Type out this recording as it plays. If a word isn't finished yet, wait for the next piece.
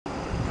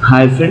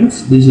Hi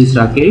friends, this is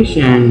Rakesh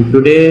and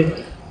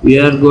today we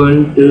are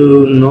going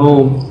to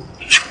know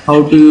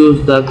how to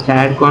use the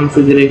CAD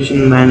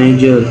configuration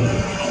manager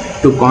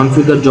to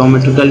configure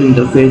geometrical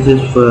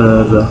interfaces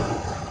for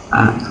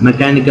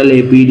mechanical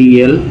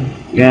APDL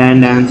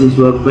and Ansys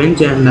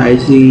Workbench and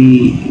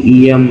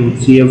ICEM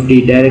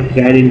CFD direct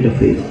CAD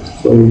interface.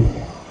 So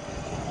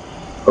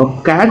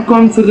CAD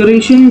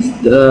configuration is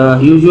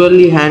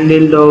usually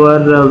handled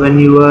over when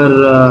you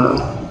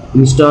are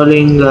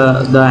installing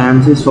the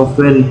Ansys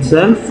software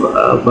itself,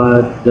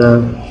 but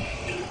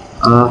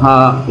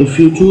if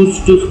you choose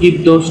to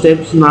skip those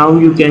steps, now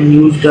you can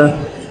use the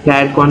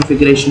CAD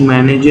configuration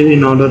manager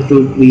in order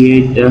to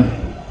create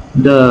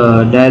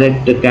the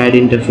direct CAD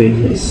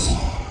interfaces.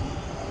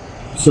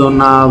 So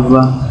now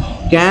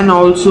can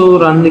also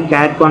run the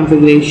CAD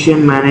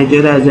configuration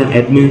manager as an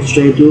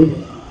administrative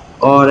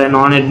or a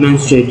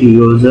non-administrative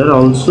user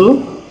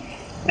also.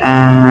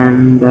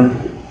 And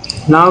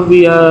now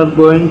we are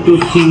going to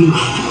see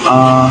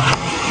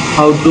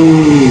how to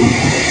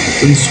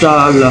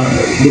install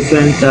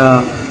different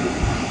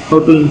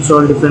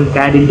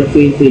CAD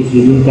interfaces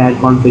using CAD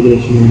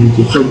configuration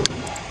manager. So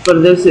for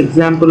this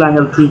example I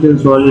have chosen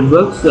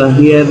SolidWorks.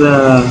 Here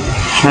I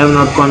have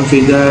not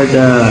configured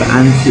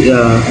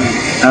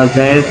a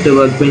direct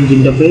workbench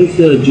interface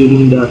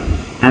during the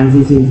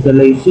Ansys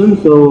installation,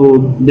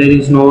 so there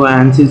is no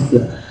Ansys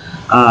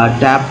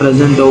tab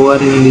present over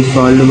in the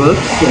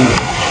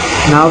SolidWorks.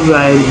 Now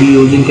I will be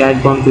using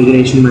CAD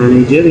configuration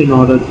manager in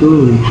order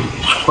to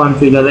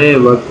configure a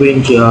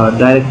workbench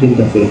direct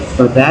interface.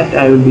 For that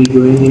I will be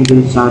going into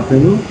the start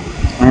menu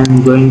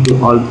and going to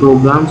all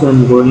programs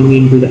and going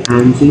into the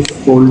Ansys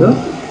folder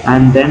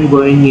and then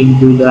going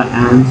into the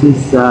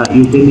Ansys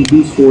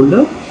utilities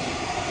folder,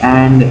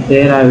 and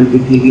there I will be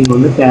clicking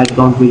on the CAD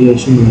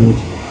configuration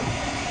manager.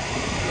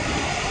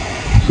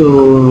 So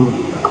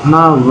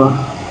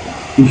now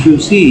if you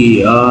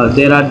see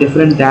there are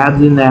different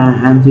tabs in the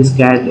Ansys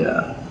CAD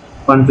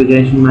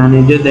configuration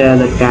manager. There are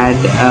the CAD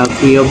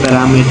Creo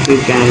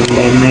parametric and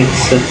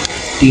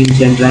NX Team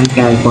Center and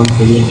CAD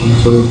configuration.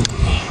 So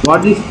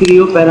what is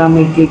Creo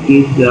parametric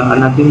is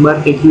nothing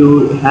but if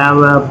you have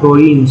a Pro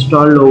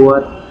installed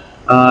over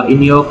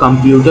in your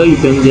computer, you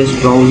can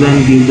just browse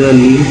and give the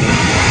link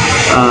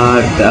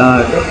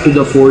to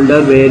the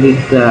folder where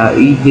it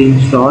is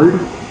installed,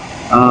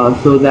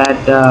 so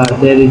that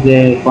there is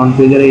a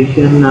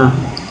configuration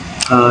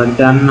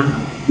done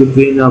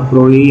between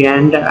Pro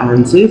and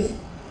Ansys.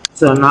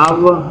 So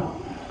now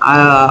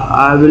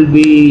I will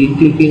be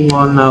clicking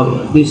on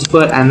this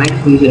for Annex.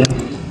 This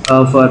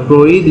for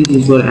Pro, this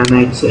is for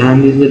Annex,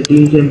 and this is the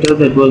Team Center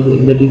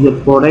that is a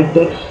product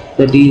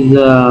that is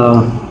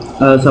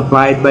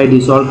supplied by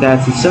Dissolve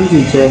CAD Systems.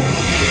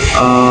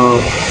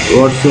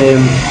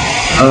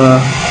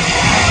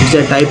 It's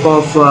a type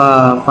of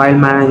file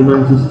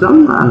management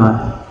system.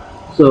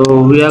 So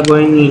we are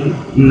going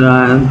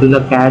to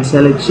the CAD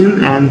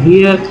selection, and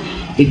here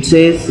it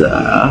says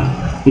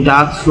it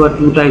asks for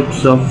two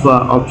types of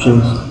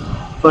options.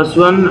 First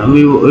one,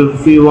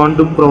 if we want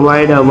to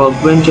provide a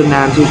workbench and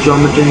Ansys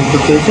geometry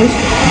interfaces,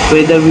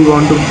 whether we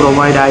want to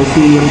provide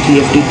ICEM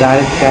CFD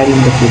direct CAD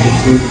interfaces.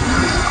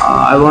 So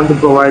I want to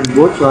provide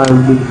both, so I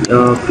will be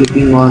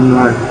clicking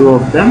on two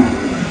of them.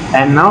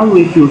 And now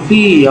if you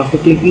see, after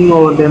clicking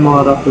over them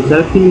or after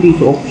selecting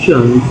these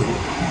options,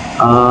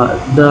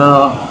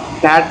 the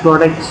CAD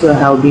products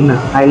have been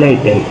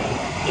highlighted.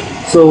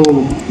 So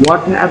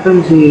what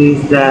happens here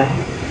is that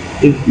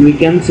if we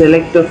can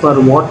select for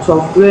what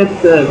software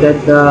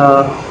that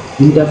the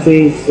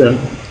interface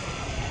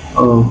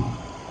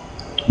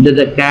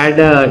the CAD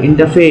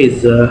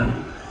interface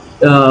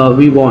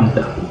we want.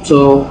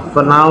 So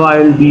for now I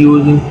will be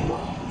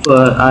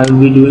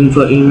doing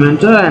for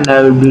Inventor, and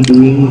I will be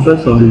doing for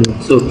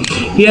SolidWorks. So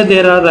here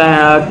there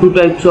are two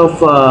types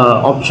of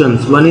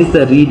options. One is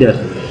the reader.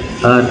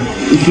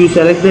 If you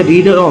select the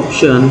reader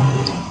option,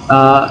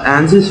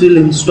 Ansys will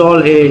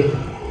install a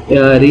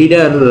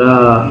reader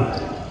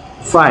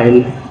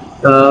file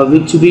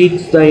which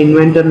reads the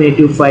Inventor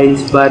native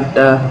files, but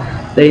the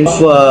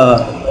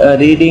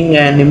reading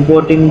and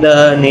importing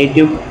the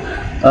native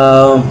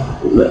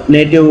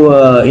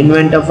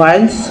Inventor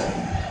files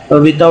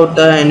without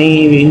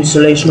any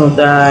installation of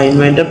the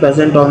Inventor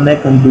present on the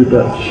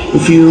computer.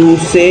 If you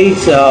say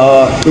it's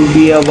to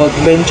be a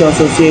workbench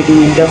associative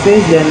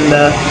interface, then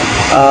the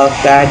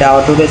CAD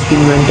Autodesk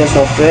Inventor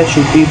software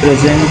should be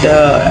present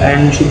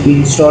and should be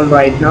installed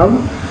right now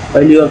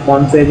while you are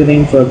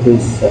configuring for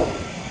this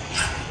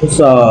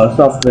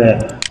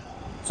software.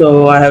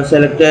 So I have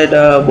selected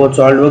both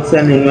SolidWorks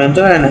and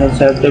Inventor, and I have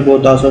selected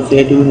both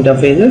associative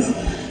interfaces.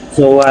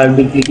 So I will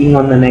be clicking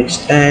on the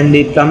next, and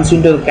it comes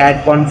into the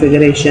CAD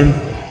configuration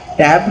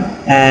tab,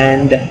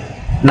 and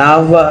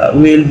now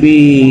we will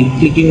be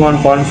clicking on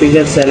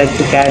configure select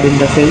CAD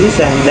interfaces,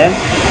 and then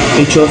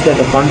it shows that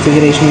the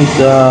configuration is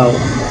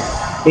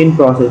in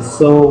process.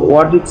 So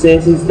what it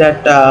says is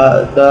that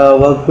the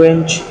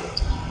workbench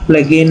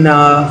plugin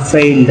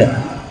failed.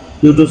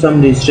 due to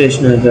some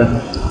registration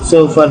error.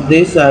 So for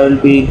this I will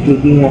be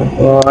clicking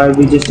I will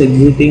be just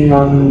exiting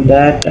on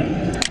that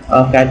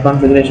cat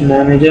configuration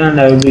manager, and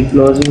I will be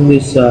closing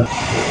this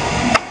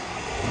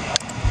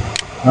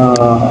I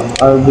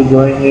will be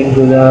going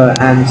into the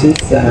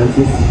Ansys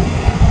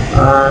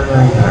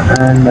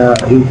and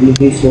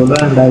utility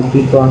folder, and I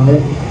click on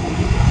it,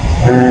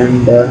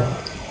 and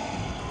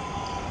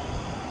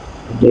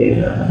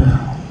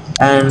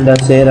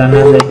say run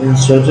as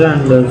administrator,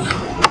 and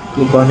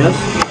click on yes,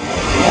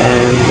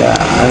 and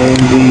I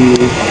will be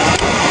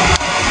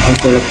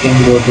selecting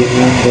both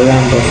inventor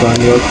and the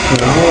SolidWorks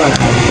now,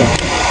 and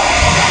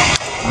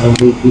I will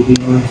be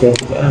clicking on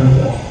select and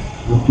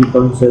click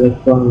on select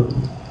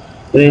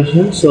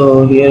configuration.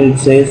 So here it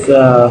says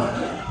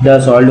the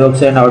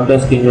SolidWorks and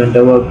Autodesk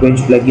Inventor Workbench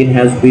plugin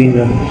has been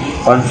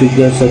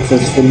configured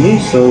successfully.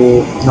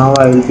 So now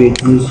I will be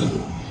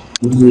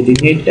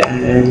exiting it,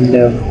 and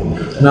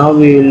now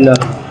we will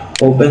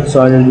open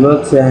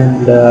SolidWorks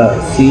and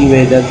see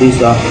whether this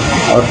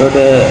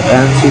Autodesk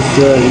Ansys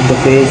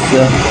interface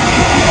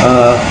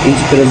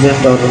is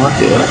present or not.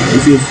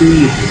 If you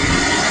see,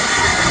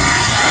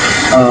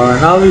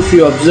 now if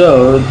you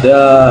observe,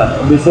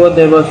 before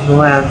there was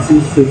no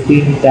Ansys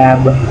 15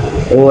 tab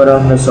over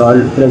on the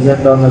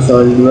present on the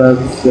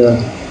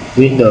SolidWorks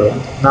window.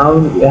 Now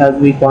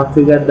as we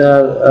configure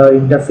the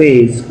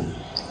interface,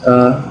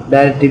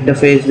 direct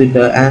interface with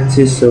the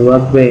Ansys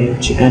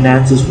Workbench and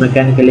Ansys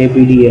Mechanical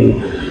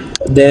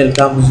APDL, there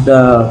comes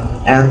the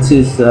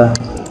Ansys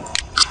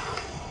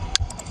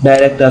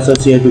direct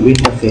associative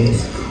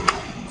interface.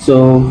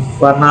 So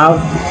for now,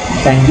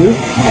 thank you.